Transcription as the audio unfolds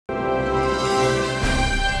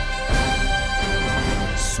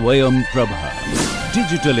Swayam Prabha.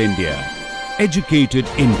 Digital India. Educated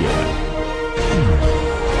India.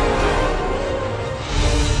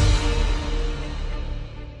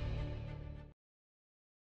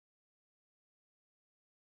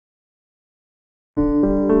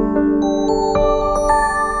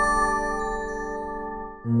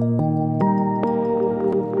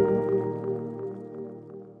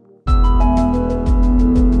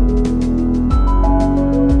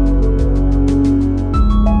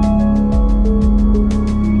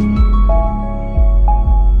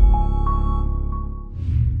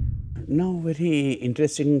 Very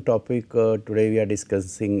interesting topic today we are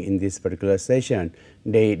discussing in this particular session,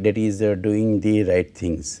 that is doing the right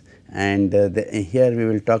things, and here we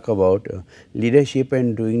will talk about leadership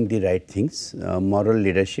and doing the right things, moral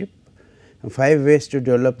leadership, 5 ways to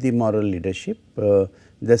develop the moral leadership,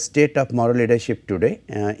 the state of moral leadership today,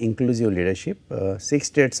 inclusive leadership, 6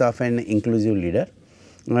 traits of an inclusive leader,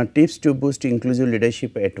 tips to boost inclusive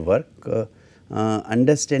leadership at work,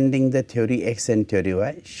 understanding the theory X and theory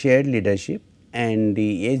Y, shared leadership, and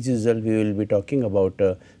as usual we will be talking about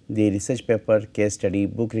the research paper, case study,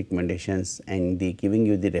 book recommendations, and giving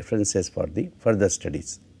you the references for the further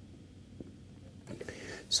studies.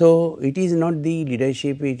 So, it is not the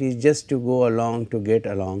leadership, it is just to go along, to get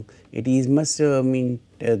along, it is must mean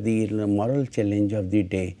the moral challenge of the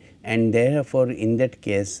day, and therefore, in that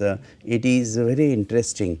case it is very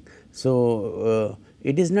interesting. So,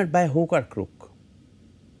 it is not by hook or crook.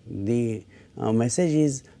 The message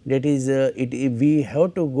is that is we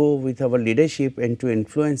have to go with our leadership and to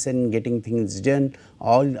influence and getting things done,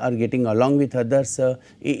 all are getting along with others,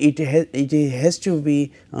 it has to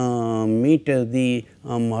be meet the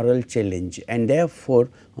moral challenge, and therefore,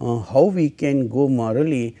 how we can go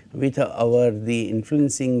morally with our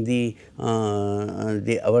influencing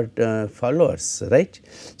our followers, right.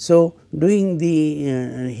 So, doing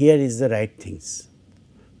here is the right things.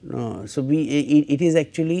 So, it is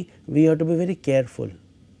actually we have to be very careful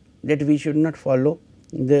that we should not follow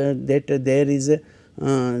that there is a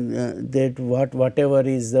that whatever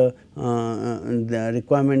is the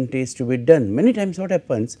requirement is to be done. Many times what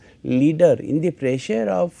happens, leader in the pressure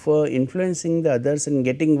of influencing the others and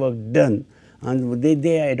getting work done, and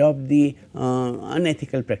they adopt the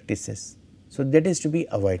unethical practices. So, that is to be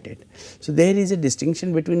avoided. So, there is a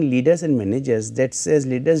distinction between leaders and managers that says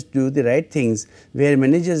leaders do the right things where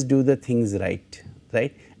managers do the things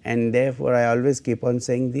right, and therefore, I always keep on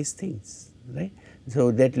saying these things, right.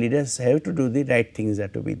 So, that leaders have to do the right things are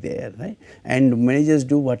to be there, right, and managers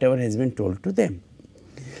do whatever has been told to them.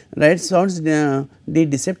 Right, sounds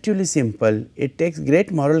deceptively simple. It takes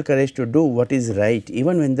great moral courage to do what is right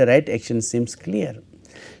even when the right action seems clear.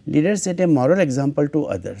 Leaders set a moral example to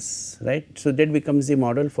others, right. So, that becomes the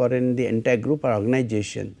model for the entire group or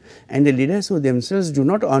organization, and the leaders who themselves do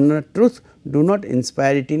not honor truth do not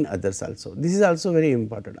inspire it in others also. This is also very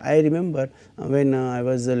important. I remember when I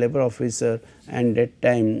was a labor officer, and that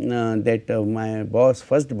time that my boss,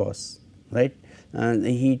 first boss, right,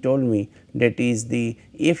 he told me that is the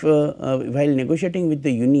if while negotiating with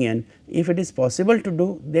the union, if it is possible to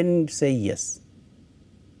do, then say yes,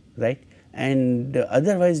 right. And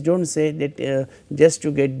otherwise, do not say that just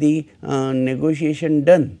to get the negotiation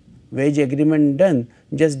done, wage agreement done,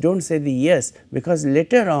 just do not say the yes, because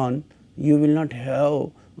later on you will not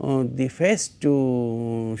have the face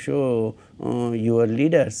to show your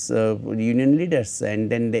leaders, union leaders, and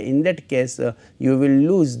then in that case you will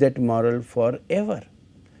lose that moral forever.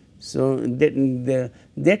 So,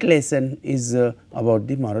 that lesson is about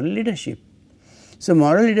the moral leadership. So,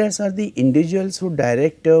 moral leaders are the individuals who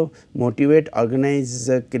direct, motivate,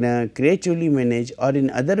 organize, creatively manage, or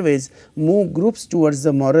in other ways move groups towards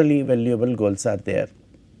the morally valuable goals are there.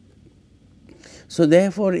 So,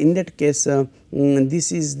 therefore, in that case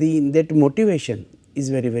this is that motivation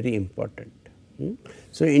is very important.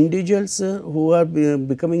 So, individuals who are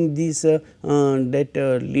becoming these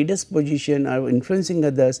leaders position or influencing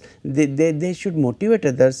others, they should motivate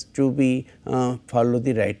others to be follow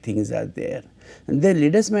the right things are there. The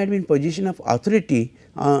leaders might be in position of authority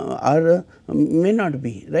or may not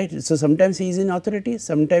be, right. So, sometimes he is in authority,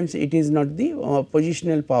 sometimes it is not the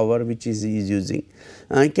positional power which is using.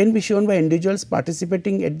 Can be shown by individuals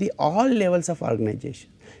participating at the all levels of organization.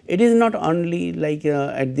 It is not only like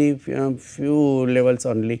at the few levels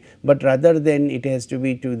only, but rather than it has to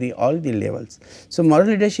be to the all the levels. So, moral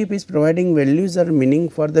leadership is providing values or meaning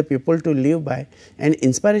for the people to live by, and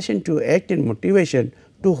inspiration to act and motivation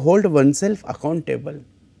to hold oneself accountable.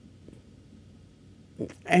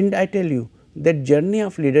 And I tell you that journey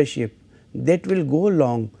of leadership that will go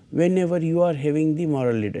long whenever you are having the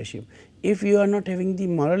moral leadership. If you are not having the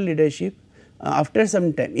moral leadership, after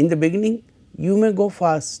some time, in the beginning you may go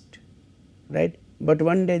fast, right, but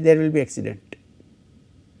one day there will be accident,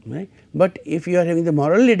 right. But if you are having the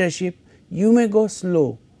moral leadership, you may go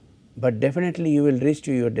slow, but definitely you will reach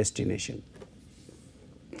to your destination.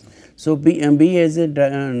 So, be as a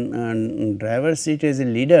driver seat as a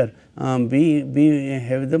leader, be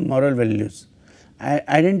have the moral values,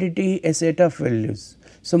 identity a set of values.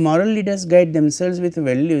 So, moral leaders guide themselves with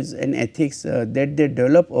values and ethics that they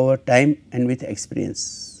develop over time and with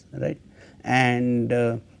experience, right. And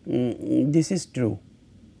this is true.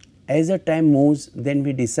 As the time moves, then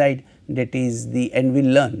we decide, that is the, and we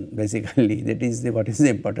learn basically, that is the what is the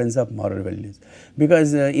importance of moral values,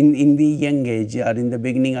 because in the young age or in the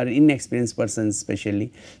beginning or inexperienced persons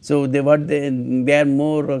especially. So, they are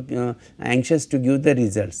more anxious to give the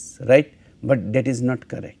results, right, but that is not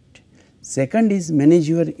correct. Second is manage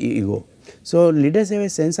your ego. So, leaders have a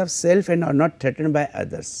sense of self and are not threatened by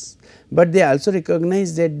others, but they also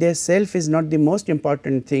recognize that their self is not the most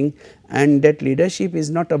important thing and that leadership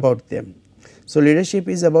is not about them. So, leadership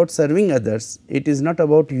is about serving others, it is not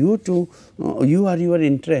about you to you or your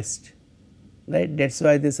interest, right. That is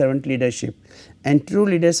why the servant leadership, and true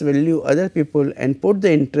leaders value other people and put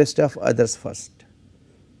the interest of others first.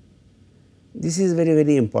 This is very,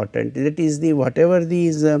 very important, that is the whatever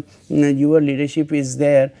these your leadership is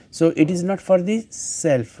there. So, it is not for the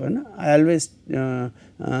self, I always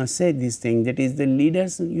say this thing, that is the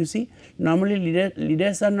leaders, you see, normally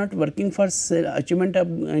leaders are not working for achievement of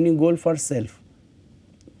any goal for self.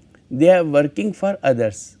 They are working for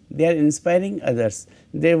others, they are inspiring others,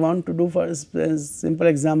 they want to do, for a simple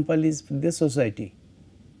example is the society,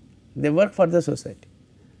 they work for the society.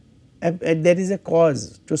 There is a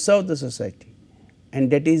cause to serve the society, and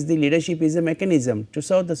that is the leadership is a mechanism to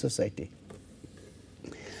serve the society.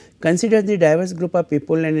 Consider the diverse group of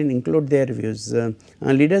people and include their views.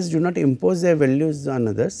 Leaders do not impose their values on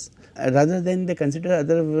others, rather than they consider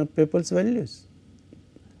other people's values.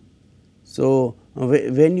 So,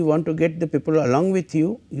 when you want to get the people along with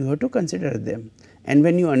you, you have to consider them, and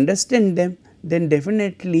when you understand them, then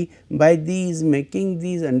definitely by these making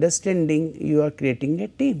these understanding, you are creating a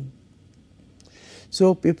team.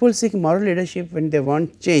 So, people seek moral leadership when they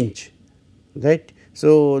want change, right.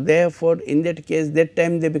 So, therefore, in that case, that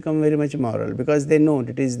time they become very much moral, because they know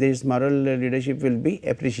that is this moral leadership will be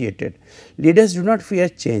appreciated. Leaders do not fear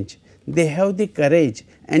change, they have the courage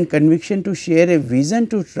and conviction to share a vision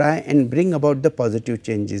to try and bring about the positive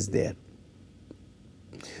changes there.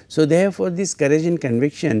 So, therefore, this courage and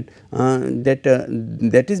conviction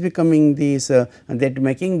that is becoming this that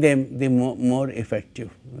making them the more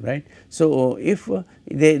effective, right. So, if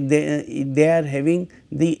they are having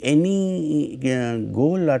the any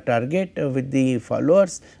goal or target with the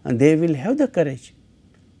followers, they will have the courage,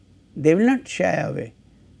 they will not shy away,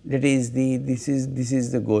 that is the this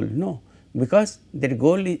is the goal, no, because that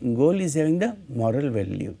goal is having the moral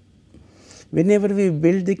value. Whenever we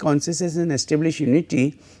build the consciousness and establish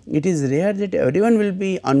unity, it is rare that everyone will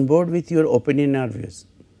be on board with your opinion or views.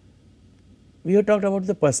 We have talked about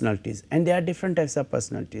the personalities, and there are different types of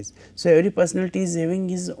personalities. So, every personality is having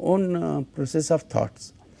his own process of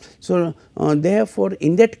thoughts. So, therefore,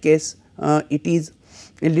 in that case it is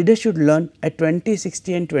a leader should learn a 20,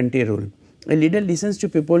 60 and 20 rule. A leader listens to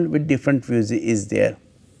people with different views is there,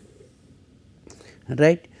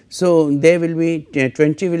 right. So, there will be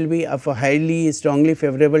 20 will be of a highly strongly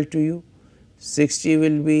favorable to you, 60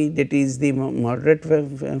 will be that is the moderate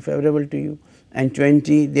favorable to you, and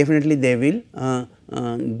 20 definitely they will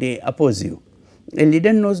they oppose you. A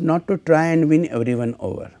leader knows not to try and win everyone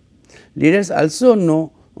over. Leaders also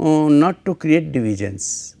know not to create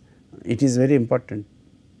divisions. It is very important,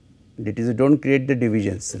 that is do not create the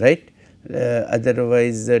divisions, right.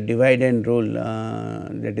 Otherwise divide and rule,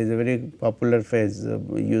 that is a very popular phrase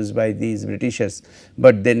used by these Britishers,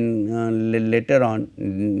 but then later on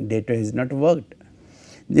that has not worked.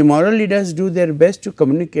 The moral leaders do their best to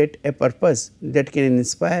communicate a purpose that can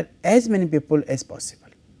inspire as many people as possible,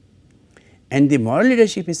 and the moral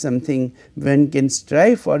leadership is something one can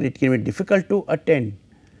strive for. It can be difficult to attain,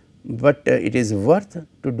 but it is worth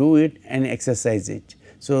to do it and exercise it.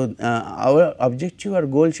 So, our objective or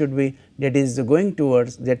goal should be that is going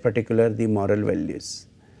towards that particular the moral values.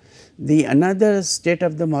 The another state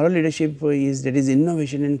of the moral leadership is that is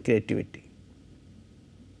innovation and creativity.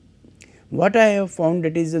 what I have found,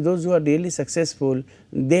 that is those who are really successful,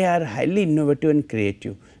 they are highly innovative and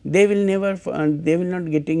creative. They will never they will not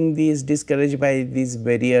getting these discouraged by these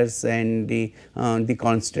barriers and the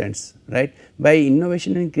constants, right. By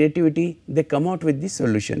innovation and creativity, they come out with the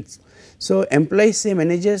solutions. So, employees say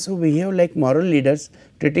managers who behave like moral leaders,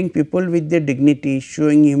 treating people with their dignity,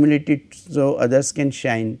 showing humility so others can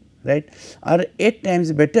shine, right, are 8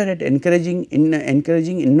 times better at encouraging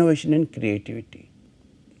innovation and creativity.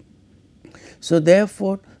 So,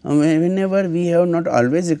 therefore, whenever we have not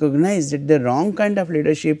always recognized that the wrong kind of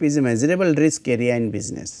leadership is a measurable risk area in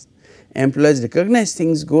business. Employees recognize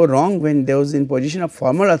things go wrong when those in position of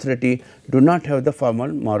formal authority do not have the formal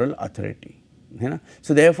moral authority. You know?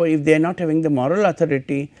 So, therefore, if they are not having the moral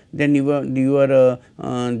authority, then the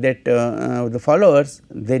followers,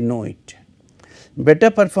 they know it.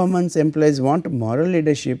 Better performance employees want moral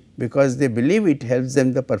leadership because they believe it helps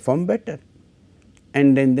them to perform better,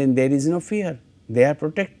 and then there is no fear, they are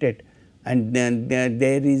protected, and then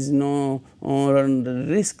there is no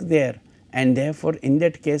risk there, and therefore, in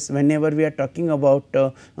that case, whenever we are talking about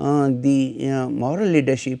the moral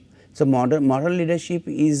leadership, so moral leadership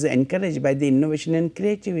is encouraged by the innovation and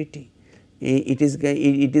creativity. It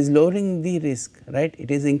is lowering the risk, right, it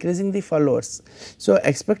is increasing the followers. So,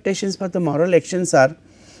 expectations for the moral actions are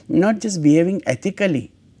not just behaving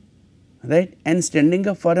ethically, right, and standing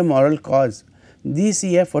up for a moral cause. This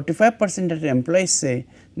year 45% of employees say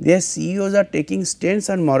their CEOs are taking stands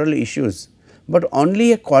on moral issues, but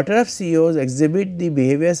only a quarter of CEOs exhibit the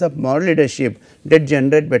behaviors of moral leadership that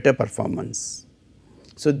generate better performance.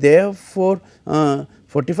 So, therefore,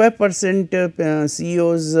 45%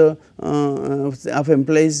 CEOs of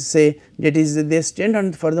employees say that is they stand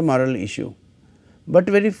on for the moral issue, but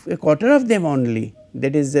a quarter of them only,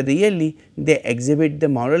 that is really they exhibit the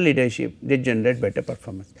moral leadership, they generate better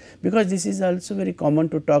performance. Because this is also very common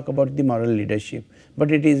to talk about the moral leadership,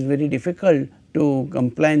 but it is very difficult to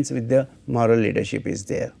compliance with the moral leadership is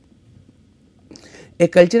there. A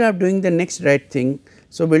culture of doing the next right thing.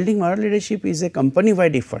 So, building moral leadership is a company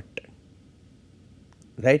wide effort,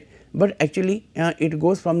 right, but actually it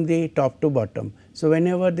goes from the top to bottom. So,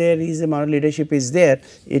 whenever there is a moral leadership is there,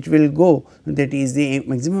 it will go, that is the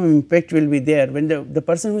maximum impact will be there when the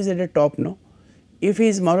person who is at the top, no, if he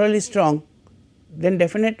is morally strong, then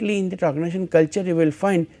definitely in the organization culture you will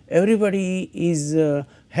find everybody is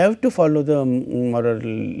have to follow the moral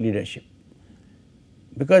leadership,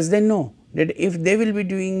 because they know that if they will be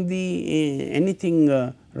doing the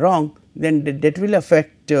anything wrong, then that will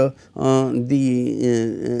affect their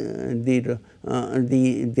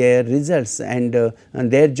results and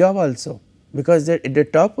their job also, because at the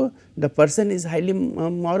top the person is highly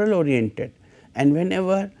moral oriented, and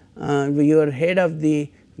whenever your head of the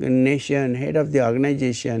nation, head of the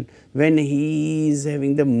organization, when he is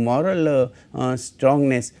having the moral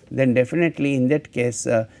strongness, then definitely in that case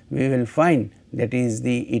we will find that is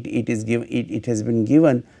the it has been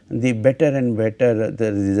given the better and better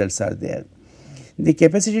the results are there. The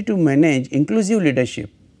capacity to manage inclusive leadership,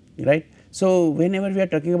 right. So, whenever we are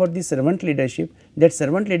talking about the servant leadership, that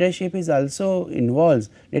servant leadership is also involves,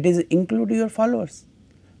 that is include your followers,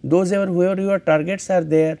 those whoever your targets are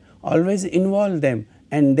there, always involve them,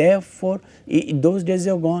 and therefore, those days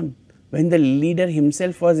are gone when the leader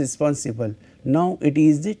himself was responsible. Now, it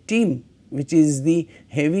is the team which is the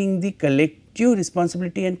having the collective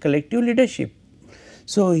responsibility and collective leadership.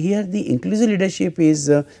 So, here the inclusive leadership is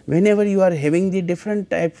whenever you are having the different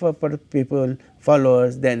type of people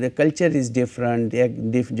followers, then the culture is different, their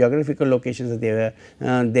geographical locations are there,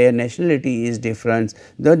 their nationality is different,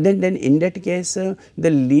 then in that case the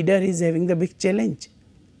leader is having the big challenge.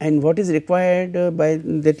 And what is required by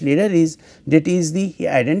that leader is, that is the he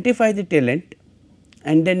identify the talent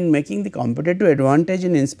and then making the competitive advantage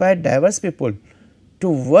and inspire diverse people to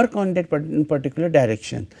work on that particular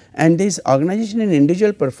direction. And this organization and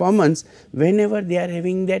individual performance, whenever they are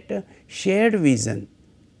having that shared vision,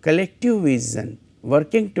 collective vision,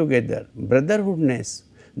 working together, brotherhoodness,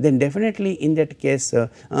 then definitely in that case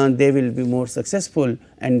they will be more successful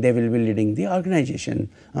and they will be leading the organization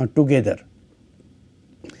together.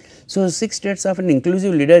 So, 6 traits of an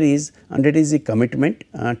inclusive leader is, and that is the commitment,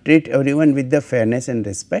 treat everyone with the fairness and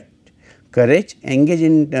respect, courage, engage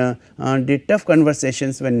in the tough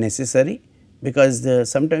conversations when necessary, because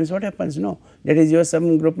sometimes what happens, no, that is your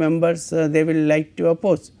some group members they will like to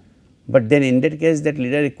oppose, but then in that case that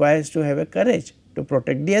leader requires to have a courage to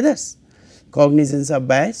protect the others. Cognizance of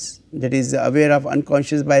bias, that is aware of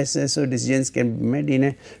unconscious biases, so decisions can be made in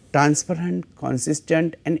a transparent,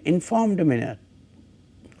 consistent and informed manner.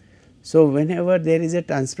 So, whenever there is a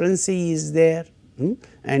transparency is there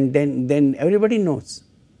and then everybody knows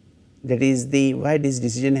that is the why this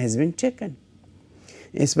decision has been taken.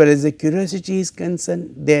 As far as the curiosity is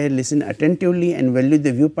concerned, they listen attentively and value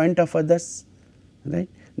the viewpoint of others, right.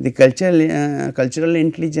 The cultural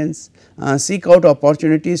intelligence, seek out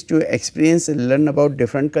opportunities to experience and learn about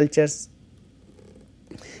different cultures,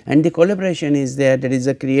 and the collaboration is there, that is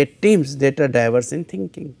create teams that are diverse in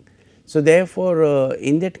thinking. So, therefore,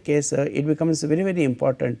 in that case it becomes very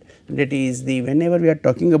important, that is the whenever we are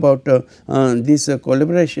talking about these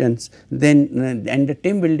collaborations, then and the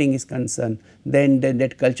team building is concerned, then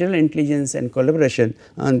that cultural intelligence and collaboration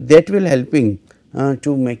that will helping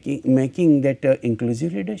to making that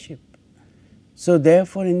inclusive leadership. So,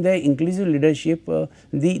 therefore, in the inclusive leadership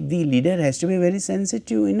the leader has to be very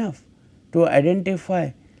sensitive enough to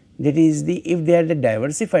identify, that is the if they are the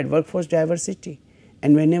diversified workforce diversity,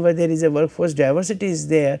 and whenever there is a workforce diversity is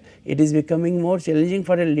there, it is becoming more challenging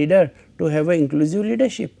for a leader to have an inclusive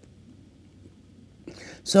leadership.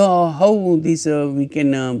 So, how this we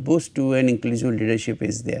can boost to an inclusive leadership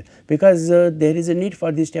is there, because there is a need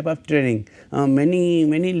for this type of training. Many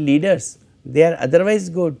leaders, they are otherwise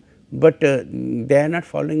good, but they are not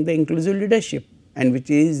following the inclusive leadership, and which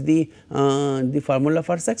is the formula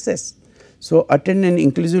for success. So, attend an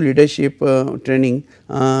inclusive leadership training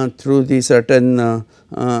through the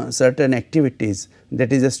certain activities,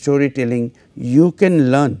 that is a storytelling. You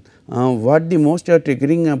can learn what the most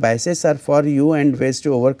triggering biases are for you and ways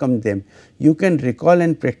to overcome them. You can recall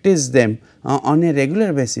and practice them on a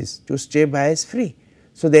regular basis to stay bias free.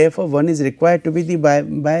 So, therefore, one is required to be the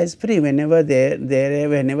bias free whenever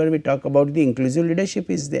whenever we talk about the inclusive leadership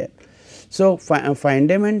is there. So, find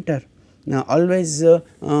a mentor. Now, always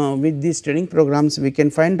with these training programs we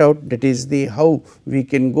can find out, that is the how we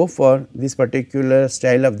can go for this particular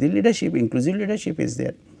style of the leadership, inclusive leadership is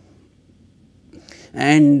there,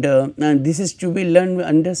 and this is to be learned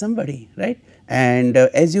under somebody, right. And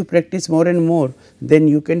as you practice more and more, then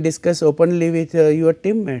you can discuss openly with your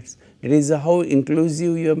teammates. It is how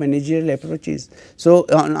inclusive your managerial approach is. So,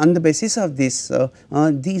 on the basis of this, by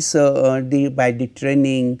the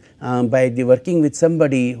training, by the working with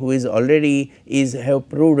somebody who is already have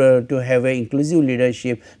proved to have a inclusive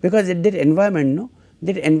leadership, because that environment,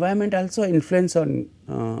 that environment also influence on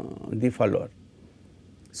the follower.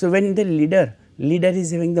 So, when the leader is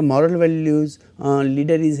having the moral values,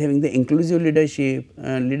 leader is having the inclusive leadership,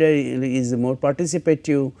 leader is more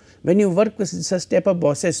participative. When you work with such type of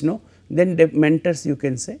bosses, then the mentors you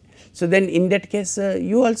can say. So, then in that case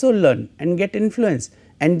you also learn and get influence,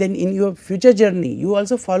 and then in your future journey you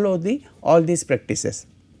also follow all these practices.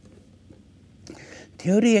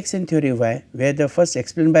 Theory X and Theory Y were the first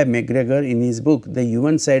explained by McGregor in his book The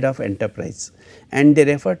Human Side of Enterprise, and they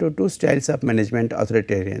refer to two styles of management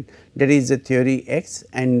authoritarian, that is the Theory X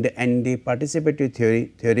and the participative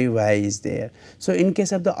Theory Y is there. So, in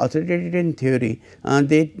case of the authoritarian theory,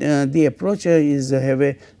 the approach is have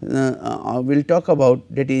a we will talk about,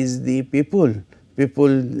 that is the people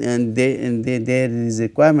and there is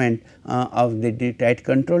requirement of the tight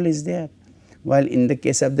control is there. While in the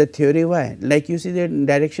case of the Theory Y, like you see the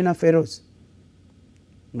direction of arrows,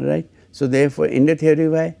 right. So, therefore, in the Theory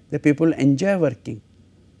Y the people enjoy working,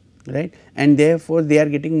 right, and therefore, they are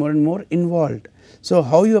getting more and more involved. So,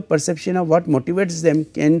 how your perception of what motivates them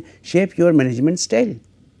can shape your management style.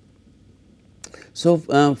 So,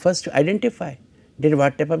 first identify that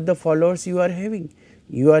what type of the followers you are having.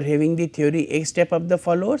 You are having the Theory X type of the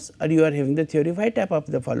followers, or you are having the Theory Y type of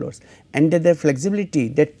the followers, and that the flexibility,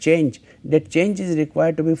 that change is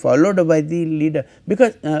required to be followed by the leader,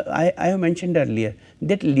 because I have mentioned earlier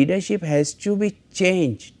that leadership has to be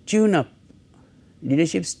changed, tune up,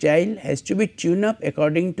 leadership style has to be tuned up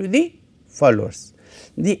according to the followers.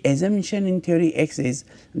 The assumption in Theory X is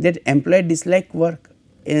that employees dislike work,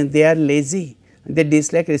 and they are lazy, they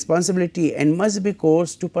dislike responsibility and must be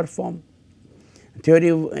coerced to perform.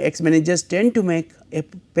 Theory X managers tend to make a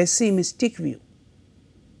pessimistic view,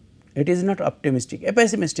 it is not optimistic, a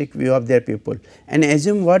pessimistic view of their people, and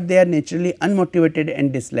assume what they are naturally unmotivated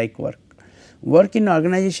and dislike work. Work in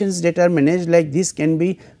organizations that are managed like this can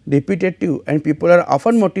be repetitive, and people are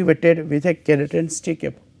often motivated with a carrot and stick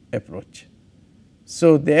approach.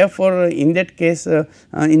 So, therefore, in that case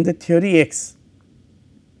in the Theory X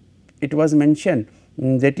it was mentioned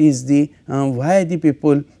that is the why the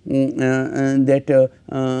people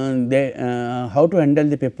how to handle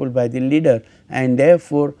the people by the leader, and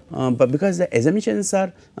therefore, but because the assumptions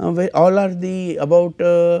are all are the about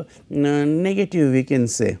negative we can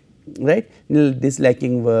say, right?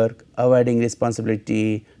 Disliking work, avoiding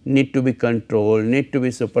responsibility, need to be controlled, need to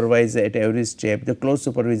be supervised at every step, the close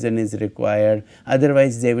supervision is required,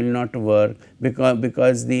 otherwise they will not work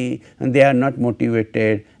because they are not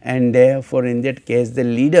motivated, and therefore in that case the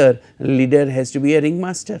leader has to be a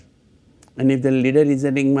ringmaster. And if the leader is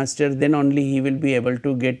a ringmaster, then only he will be able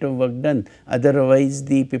to get work done, otherwise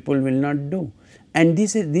the people will not do. And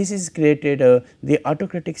this is created the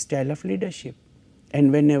autocratic style of leadership.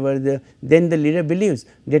 And whenever then the leader believes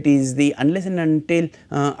that is the unless and until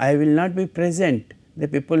I will not be present, the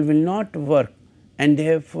people will not work, and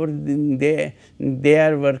therefore they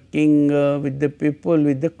are working with the people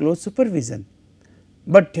with the close supervision.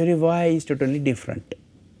 But theory Y is totally different.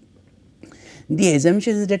 The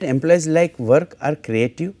assumption is that employees like work are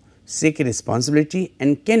creative, seek responsibility,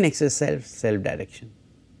 and can exercise self direction,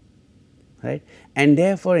 right. And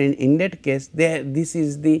therefore in that case this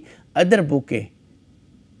is the other bouquet,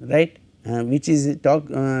 right, which is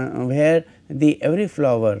where the every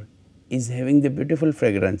flower is having the beautiful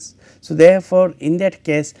fragrance. So therefore in that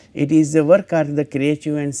case it is the work are the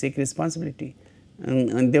creative and seek responsibility,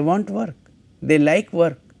 and they want work, they like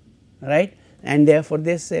work, right, and therefore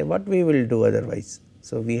they say what we will do otherwise.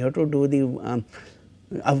 So we have to do the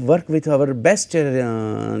work with our best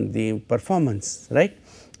the performance, right.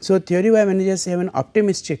 So theory Y managers have an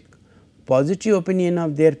optimistic positive opinion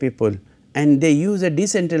of their people, and they use a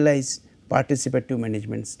decentralized participative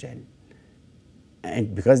management style,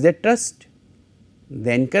 and because they trust,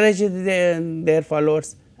 they encourage their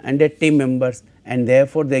followers and their team members, and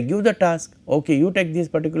therefore they give the task, okay, you take this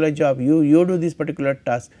particular job, you do this particular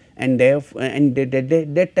task, and therefore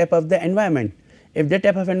that type of the environment. If that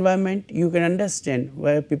type of environment, you can understand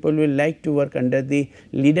why people will like to work under the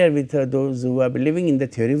leader with those who are believing in the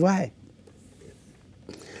theory Y.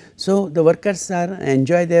 So the workers are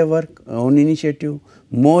enjoy their work, own initiative,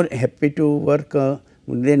 more happy to work,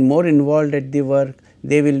 then more involved at the work.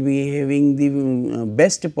 They will be having the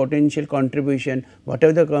best potential contribution,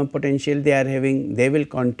 whatever the potential they are having, they will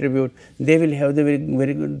contribute. They will have the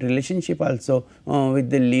very good relationship also with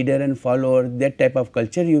the leader and follower, that type of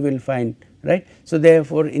culture you will find, right. So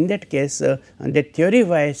therefore in that case the theory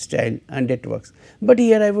Y style and that works. But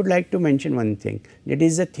here I would like to mention one thing, that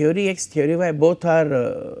is the theory X, theory Y, both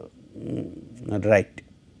are right,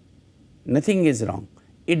 nothing is wrong.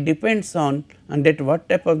 It depends on that what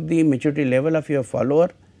type of the maturity level of your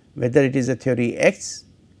follower, whether it is a theory X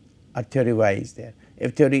or theory Y is there.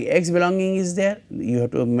 If theory X belonging is there, you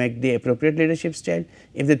have to make the appropriate leadership style.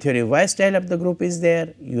 If the theory Y style of the group is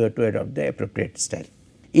there, you have to adopt the appropriate style.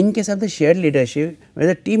 In case of the shared leadership, where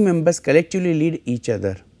the team members collectively lead each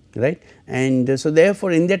other, right, and so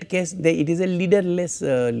therefore in that case it is a leaderless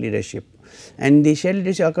leadership. And the shared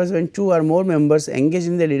leadership occurs when two or more members engage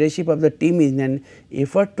in the leadership of the team in an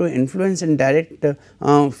effort to influence and direct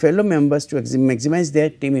fellow members to maximize their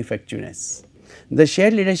team effectiveness. The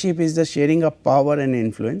shared leadership is the sharing of power and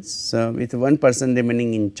influence with one person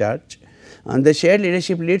remaining in charge, and the shared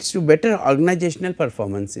leadership leads to better organizational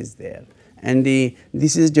performance is there. And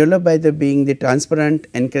this is developed by the being the transparent,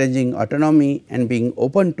 encouraging autonomy, and being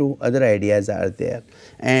open to other ideas are there.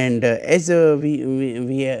 And as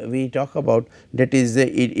we talk about, that is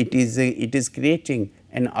it is creating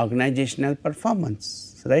an organizational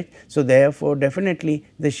performance, right. So therefore definitely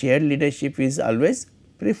the shared leadership is always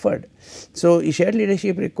preferred. So shared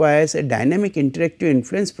leadership requires a dynamic interactive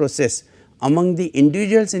influence process among the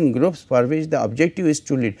individuals in groups for which the objective is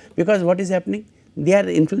to lead, because what is happening, they are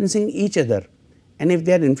influencing each other, and if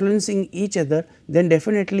they are influencing each other, then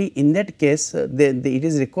definitely in that case it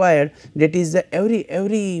is required that is the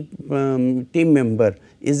every team member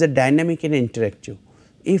is a dynamic and interactive.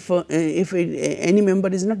 If any member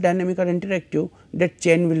is not dynamic or interactive, that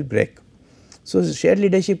chain will break. So shared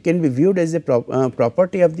leadership can be viewed as a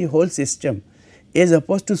property of the whole system as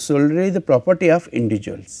opposed to solely the property of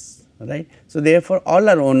individuals, right. So therefore all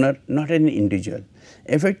are owner, not an individual.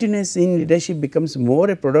 Effectiveness in leadership becomes more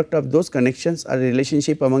a product of those connections or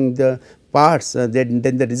relationship among the parts than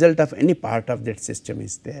the result of any part of that system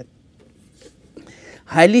is there.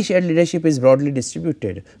 Highly shared leadership is broadly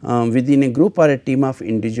distributed within a group or a team of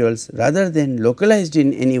individuals rather than localized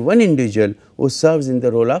in any one individual who serves in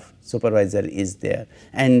the role of supervisor is there.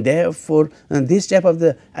 And therefore this type of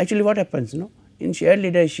the actually what happens, in shared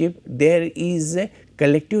leadership there is a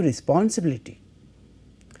collective responsibility.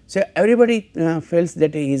 So everybody feels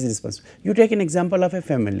that he is responsible. You take an example of a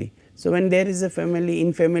family. So when there is a family,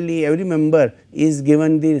 in family every member is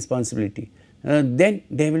given the responsibility, then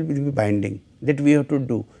they will be binding. that we have to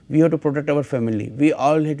do. We have to protect our family. We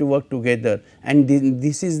all have to work together, and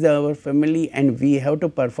this is our family, and we have to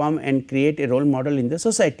perform and create a role model in the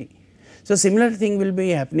society. So, similar thing will be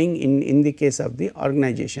happening in the case of the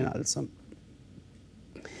organization also.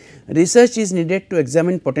 Research is needed to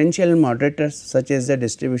examine potential moderators such as the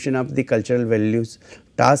distribution of the cultural values,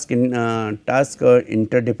 task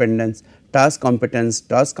interdependence, task competence,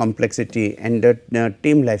 task complexity, and the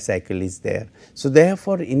team life cycle is there. So,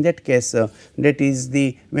 therefore, in that case that is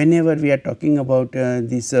the whenever we are talking about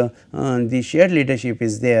the shared leadership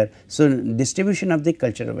is there. So, distribution of the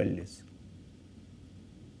cultural values,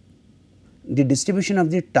 the distribution of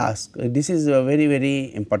the task, this is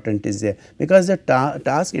very important is there, because the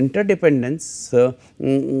task interdependence,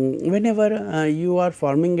 whenever you are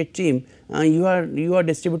forming a team, you are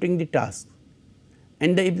distributing the task,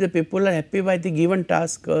 and if the people are happy by the given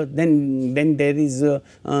task, then there is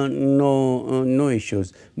no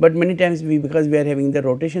issues. But many times because we are having the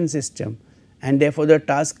rotation system, and therefore, the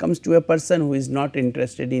task comes to a person who is not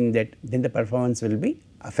interested in that, then the performance will be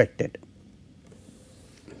affected.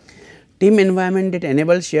 Team environment that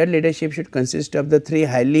enables shared leadership should consist of the three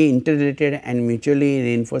highly interrelated and mutually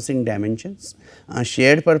reinforcing dimensions.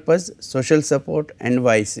 Shared purpose, social support, and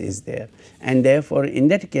voice is there, and therefore, in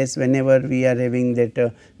that case whenever we are having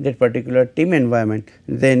that particular team environment,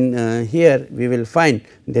 then here we will find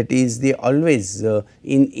that is the always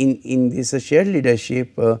in this shared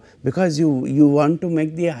leadership, because you want to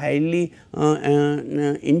make the highly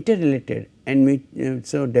interrelated and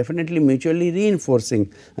so definitely mutually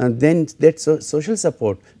reinforcing, then that social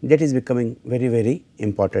support that is becoming very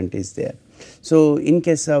important is there. So, in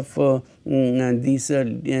case of this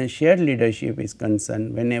shared leadership is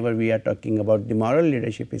concerned, whenever we are talking about the moral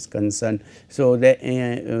leadership is concerned, so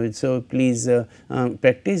so please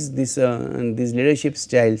practice these leadership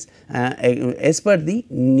styles as per the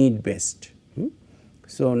need based.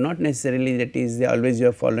 So, not necessarily that is always you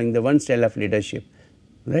are following the one style of leadership,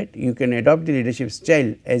 right. You can adopt the leadership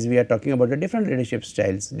style, as we are talking about the different leadership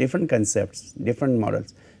styles, different concepts, different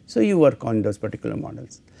models. So, you work on those particular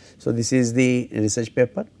models. So, this is the research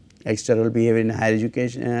paper, external behavior in higher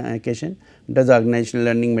education, does organizational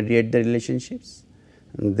learning mediate the relationships?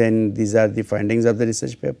 And then these are the findings of the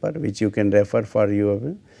research paper, which you can refer for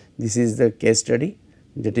your. This is the case study,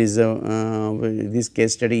 that is this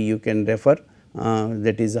case study you can refer,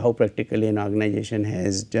 that is how practically an organization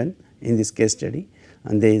has done in this case study.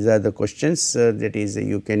 And these are the questions that is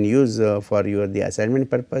you can use for the assignment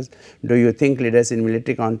purpose. Do you think leaders in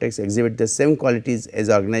military context exhibit the same qualities as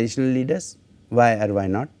organizational leaders? Why or why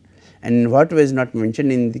not? And what was not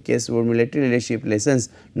mentioned in the case of military leadership lessons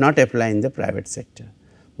not apply in the private sector?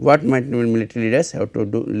 What might military leaders have to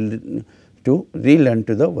do to relearn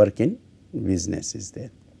to the work in business is there?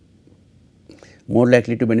 More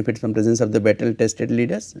likely to benefit from presence of the battle tested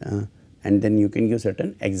leaders, and then you can give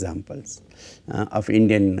certain examples of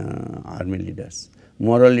Indian army leaders.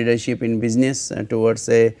 Moral leadership in business towards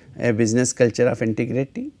a business culture of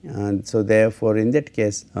integrity. So, therefore, in that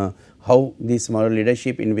case how this moral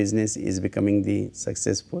leadership in business is becoming the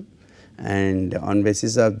successful, and on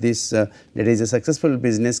basis of this that is a successful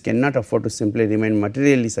business cannot afford to simply remain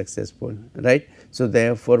materially successful, right. So,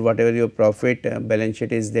 therefore, whatever your profit balance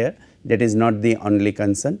sheet is there, that is not the only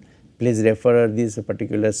concern. Please refer these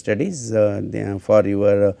particular studies for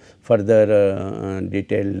your further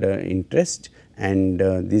detailed interest, and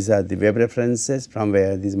these are the web references from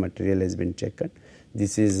where this material has been taken.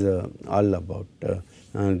 This is all about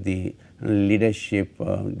the leadership,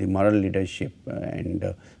 the moral leadership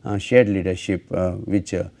and shared leadership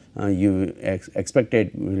which you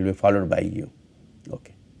expected will be followed by you.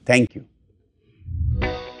 Okay. Thank you.